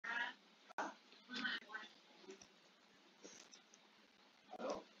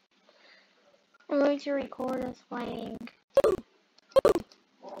to record us playing.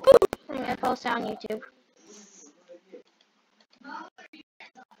 I'm gonna post it on YouTube.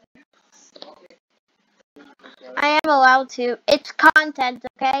 I am allowed to. It's content,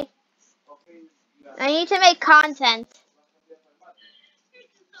 okay? I need to make content.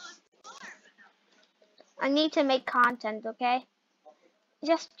 I need to make content, okay?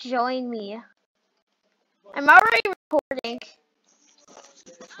 Just join me. I'm already recording.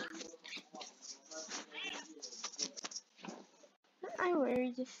 I'm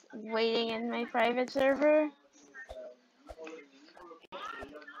really just waiting in my private server.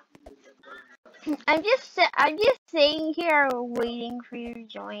 I'm just sitting here waiting for you to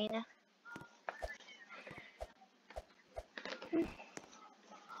join.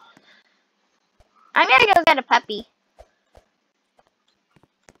 I'm gonna go get a puppy.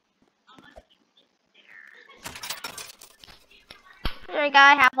 There we go,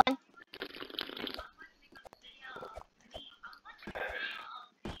 I have one.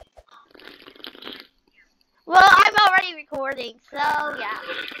 Well, I'm already recording, so yeah.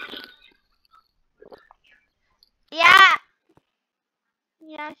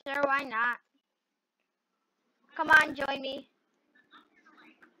 Yeah, sure, why not? Come on, join me.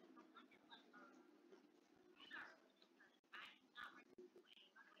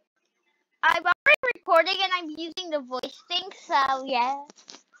 I'm already recording and I'm using the voice thing, so yeah.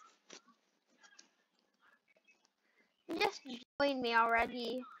 Just join me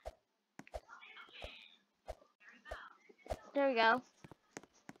already. There we go.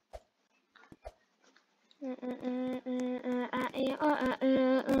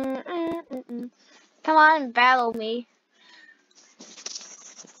 Come on and battle me.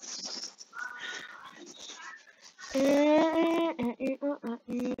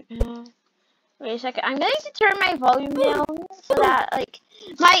 Wait a second. I'm going to turn my volume down so that, like,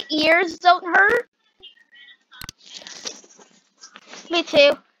 my ears don't hurt. Me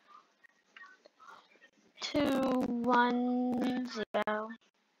too. 2, 1, 0.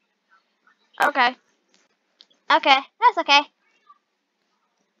 Okay. Okay, that's okay.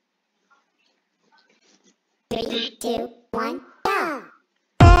 3, 2, 1, go!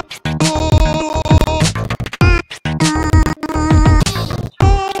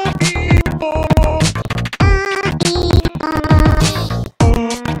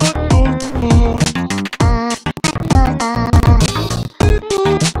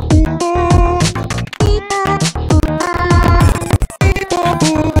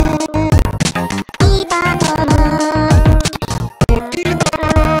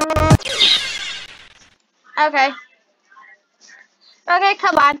 Okay. Okay,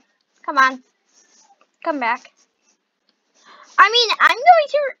 come on. Come on. Come back.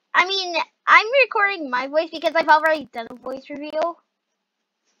 I'm recording my voice because I've already done a voice reveal.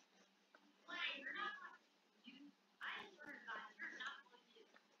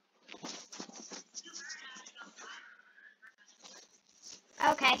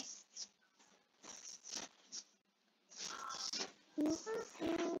 Okay.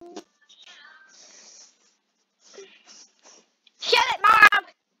 Shut it, Mom!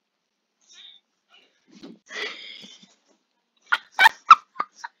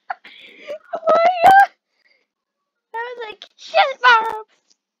 Oh my god! I was like, shut it, Mom!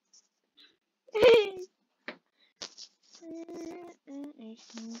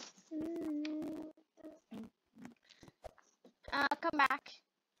 Come back.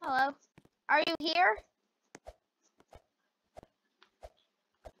 Hello. Are you here?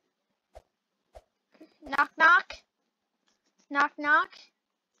 Knock, knock. Knock, knock.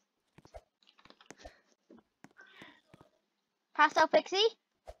 Paso Pixie?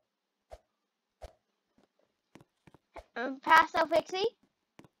 Paso Pixie?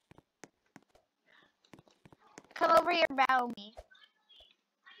 Come over here, battle me.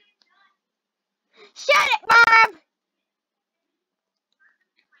 Shut it, Mom!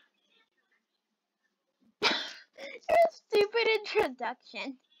 Your stupid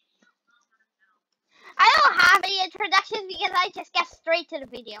introduction. I don't have any introductions because I just get straight to the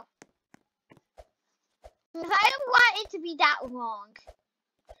video. Because I don't want it to be that long.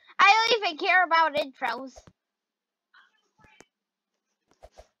 I don't even care about intros.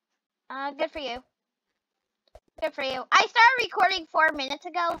 Good for you. Good for you. I started recording 4 minutes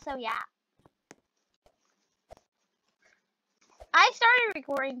ago, so yeah. I started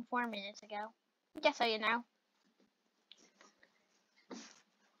recording 4 minutes ago. Just so you know.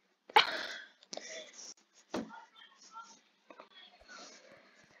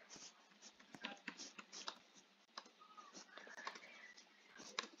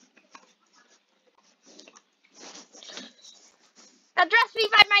 Address me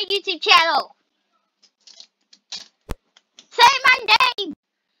by my YouTube channel.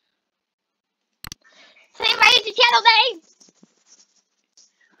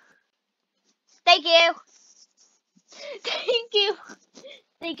 you. Thank you.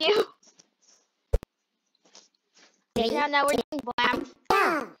 Thank you. Yeah, now we're doing blam.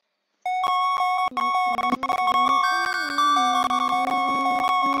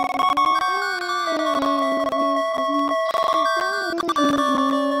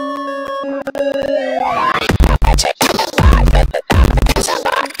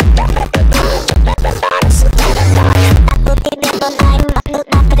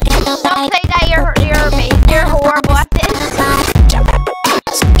 Don't say that you're horrible at this.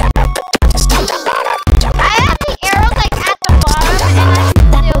 I have the arrows like at the bottom and I'm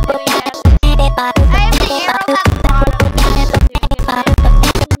still doing it. I have the arrows at the bottom and I'm still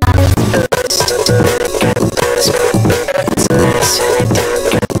doing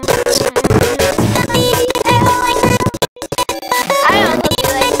I don't look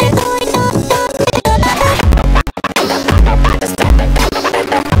like this.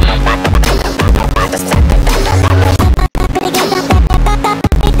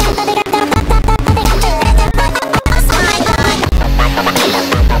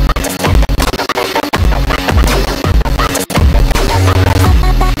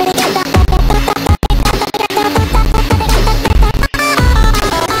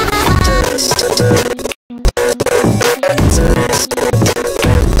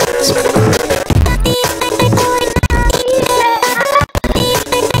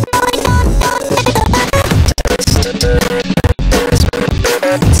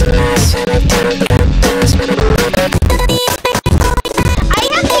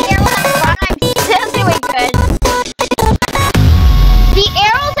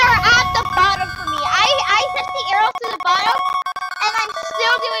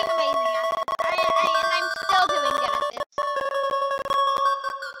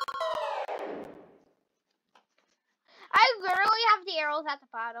 At the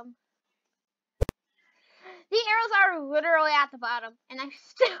bottom. The arrows are literally at the bottom, and I'm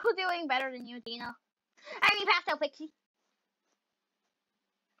still doing better than you, Dino. I mean, pass out, Pixie.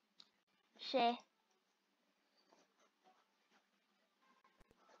 Shit.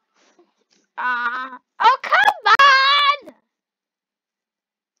 Oh, come on!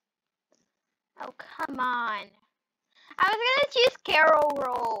 Oh, come on. I was gonna choose Carol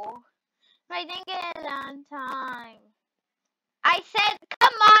Roll, but I didn't get it on time. I said,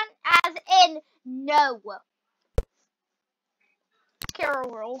 come on, as in, no.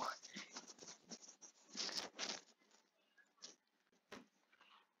 Carol Roll.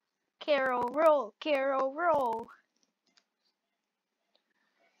 Carol Roll, Carol Roll.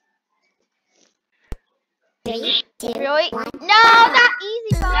 3, 2, Really? 1. No, not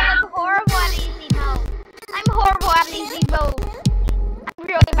easy mode. I'm horrible at easy mode. I'm horrible at easy mode. I'm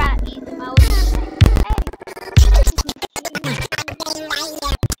really bad at easy mode.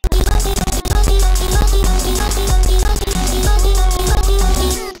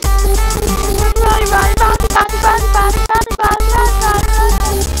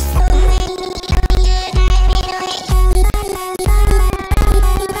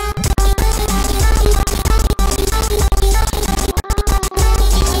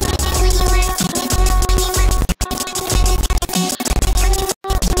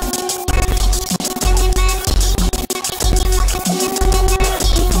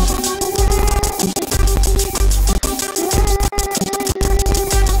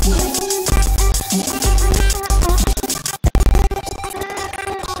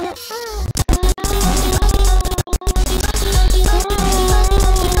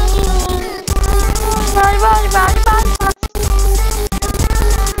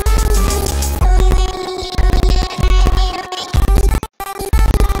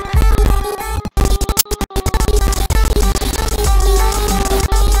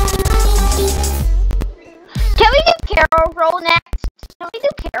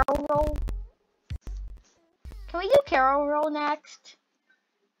 Carol roll next?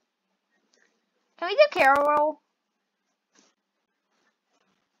 Can we do Carol roll?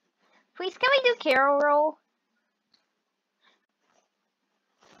 Please, can we do Carol roll?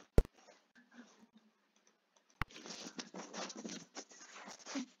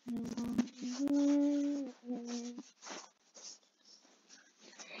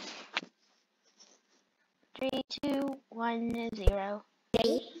 Three, 2, 1, 0.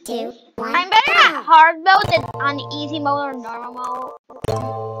 3, 2, 1. I'm better at hard mode than on easy mode or normal mode.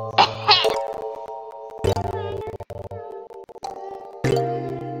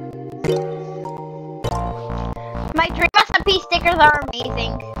 My Dream SMP stickers are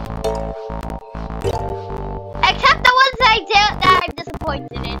amazing. Except the ones that I'm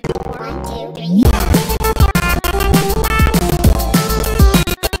disappointed in. 1, 2, 3.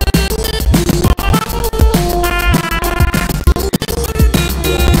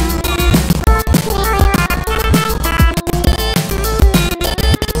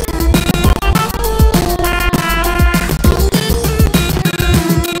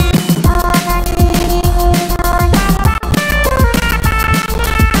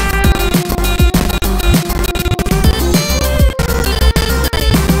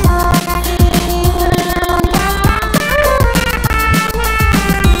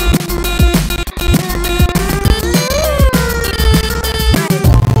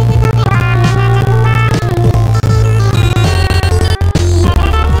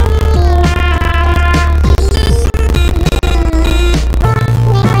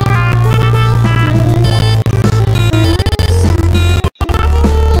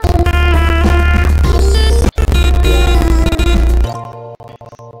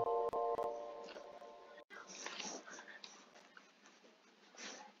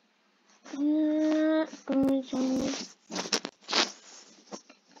 Oh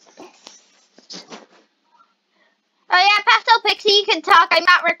yeah, Pastel Pixie, you can talk. I'm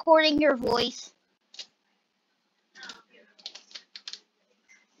not recording your voice.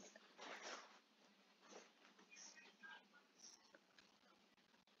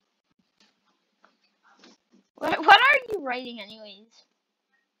 What are you writing anyways?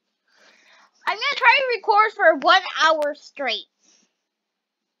 I'm gonna try to record for 1 hour straight.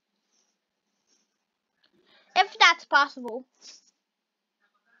 If that's possible.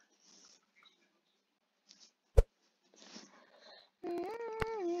 Can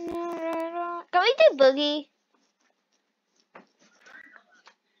we do Boogie?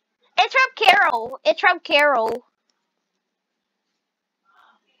 It's from Carol. It's from Carol.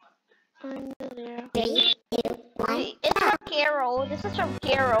 3, 2, 1. It's from Carol. This is from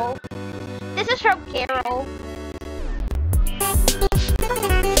Carol. This is from Carol.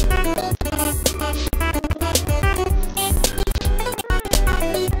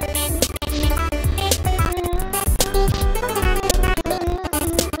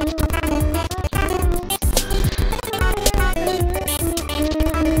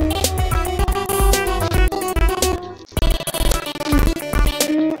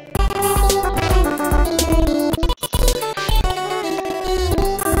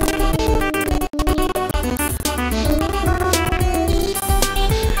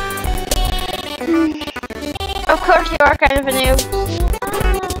 Of course you are kind of a noob.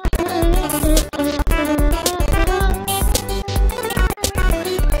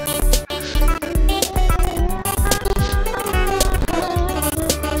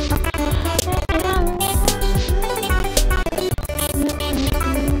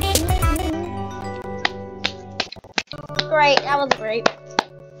 Great, that was great.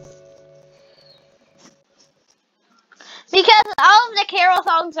 Because all of the Carol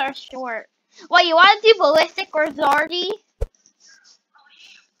songs are short. What, you want to do Ballistic or Zardy?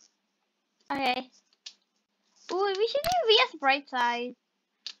 Okay. Ooh, we should do VS Brightside.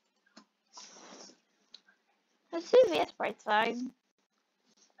 Let's do VS Brightside.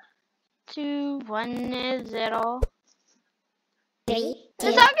 2, 1, 0. 3, 2,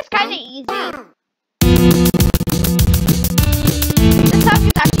 This song is kind of 1. easy. This song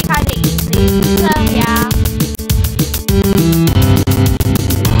is actually kind of easy. So, yeah.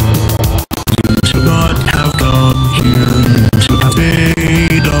 Should not have come here. You should have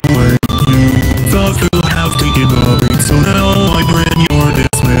stayed away. You thought you'll have taken a break, so now I bring your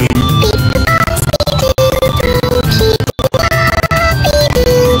dismay.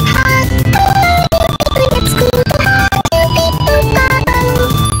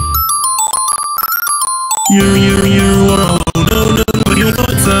 You are alone with your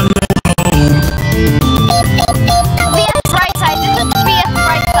thoughts and no home. VS Brightside. This is VS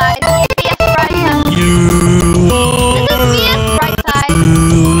Brightside. VS Brightside. You This are is VS Brightside. a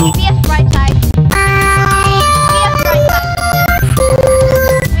fool. VS Brightside. VS Brightside.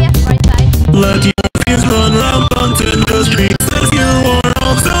 VS Brightside. Let your fears run rampant in the streets as you are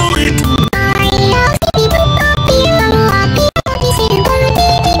obsolete.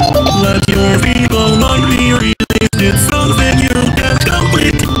 Let your feeble mind be released. It's something you can't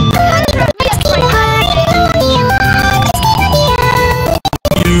complete. VS Brightside.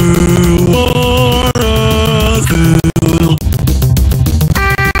 You are a fool.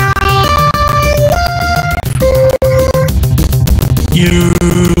 You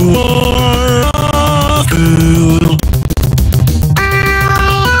are a fool.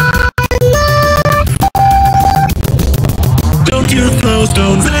 Don't you throw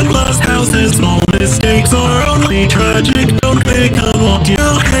stones at glass houses. Small mistakes are only tragic. Don't make them what you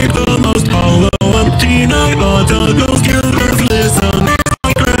hate the most. Hollow, empty night, but a ghost you just listen. It's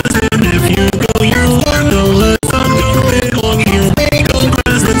like resin. If you go, you learn the lesson. Don't belong here. Make a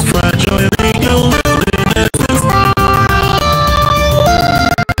presence fragile. Make a world in essence.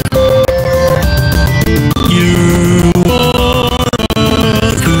 You are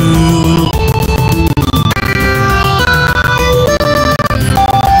a fool.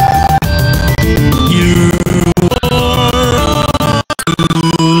 You are a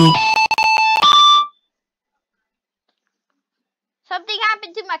fool. Something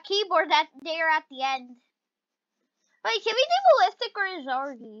happened to my keyboard that there at the end. Wait, can we do Ballistic or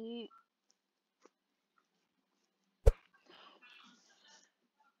Zardy?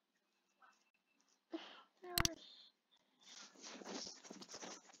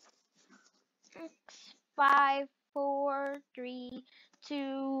 Six, 5, 4, 3,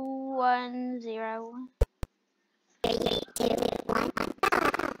 2, 1, 0. 3, 2, 1.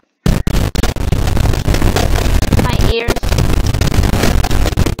 My ears.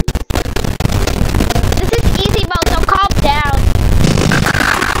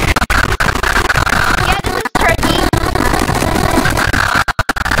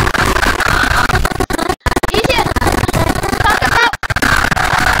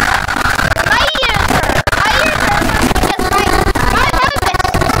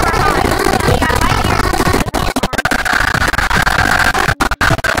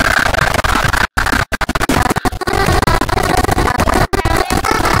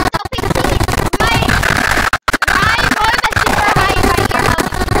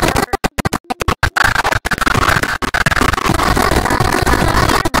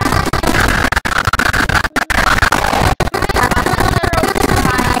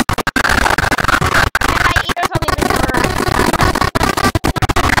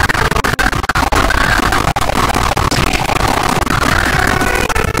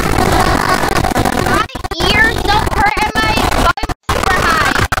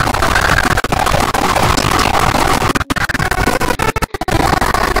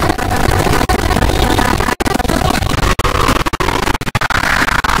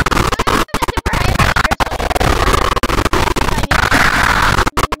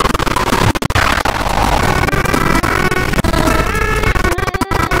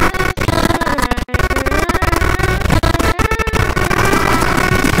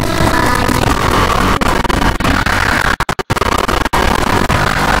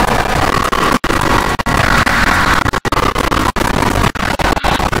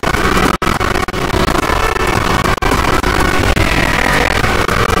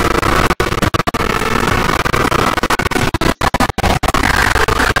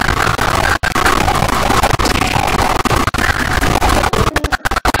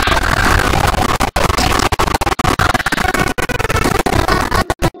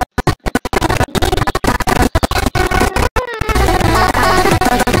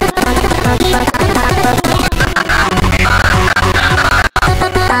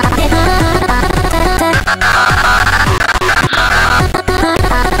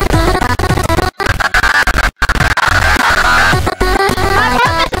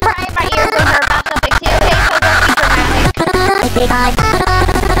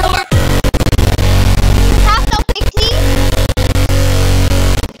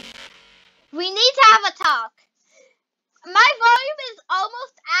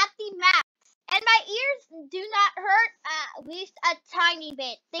 do not hurt at least a tiny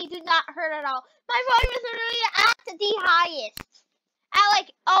bit. They do not hurt at all. My volume is literally at the highest. At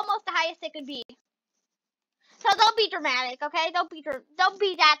like almost the highest it could be. So don't be dramatic, okay? Don't be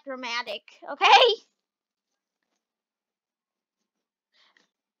that dramatic, okay?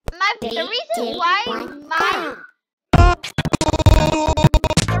 The reason why my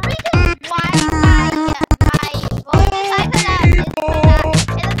volume is high for that is so that it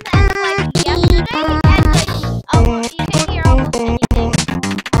doesn't end like yesterday and like you can hear almost anything.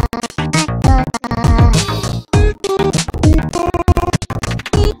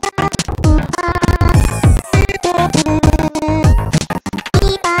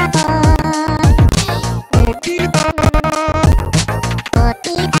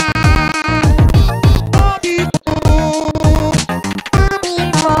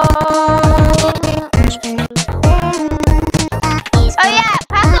 Oh yeah,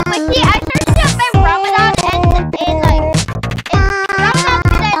 Pastor Wiki, I searched up my Ramadan and Ramadan's gonna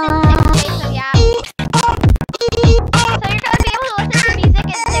end in 6 days, so yeah. So you're gonna be able to listen to music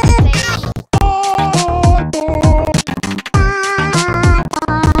in 6 days.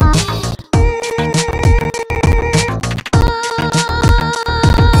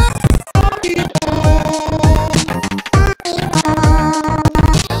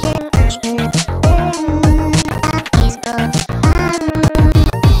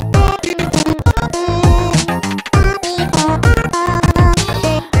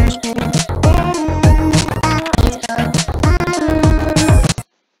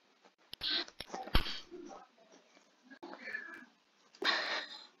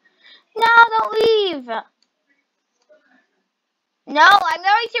 No, don't leave. No, I'm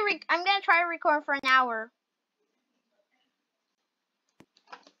gonna try to record for an hour.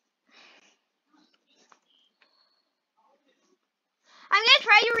 I'm gonna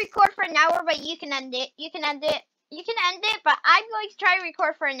try to record for an hour, but you can end it. You can end it, but I'm going to try to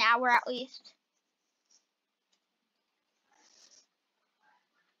record for an hour at least.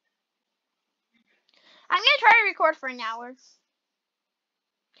 I'm gonna try to record for an hour.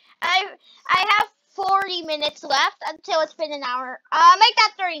 I have 40 minutes left until it's been an hour. Make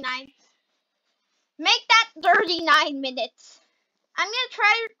that 39. Make that 39 minutes. I'm gonna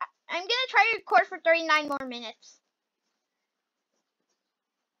try to record for 39 more minutes.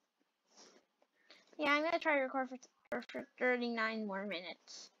 Yeah, I'm gonna try to record for 39 more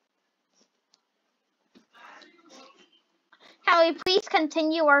minutes. Can we please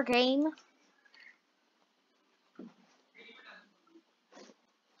continue our game?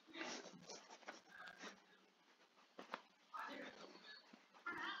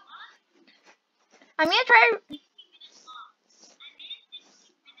 I'm gonna try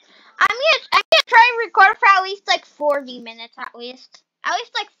to record for at least like 40 minutes at least. At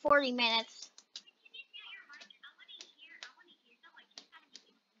least like 40 minutes.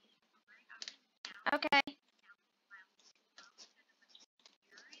 Okay.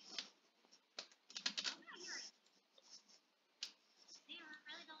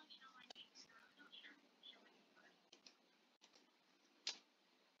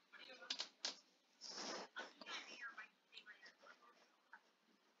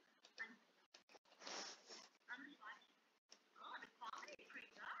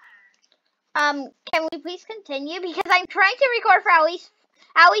 Can we please continue? Because I'm trying to record for at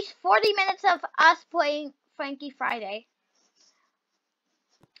least 40 minutes of us playing Frankie Friday.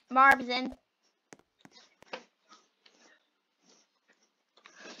 Marb's in.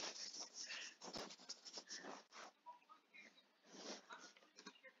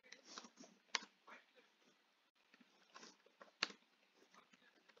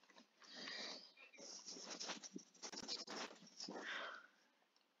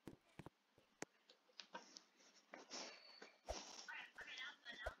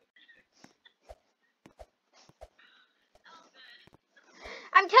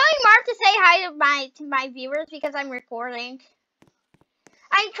 I'm telling Marv to say hi to my viewers because I'm recording.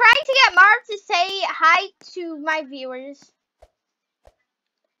 I'm trying to get Marv to say hi to my viewers.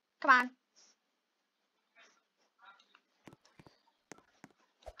 Come on.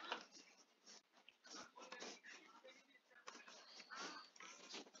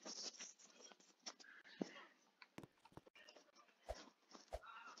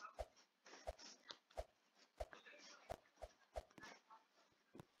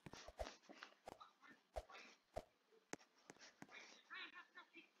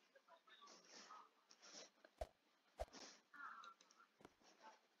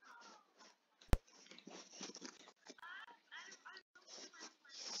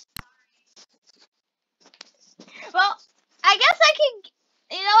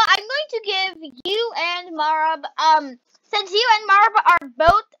 to give you and Marab, since you and Marab are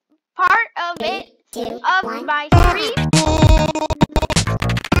both part of it, of my stream,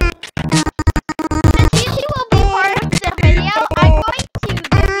 since you two will be part of the video, I'm going to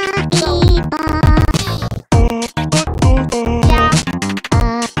give you both. Yeah.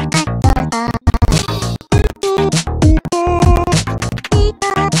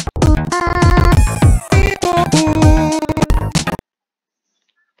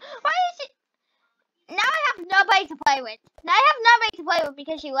 Why is she? Now I have nobody to play with. Now I have nobody to play with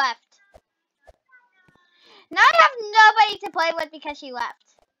because she left. Now I have nobody to play with because she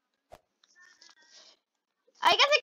left. I guess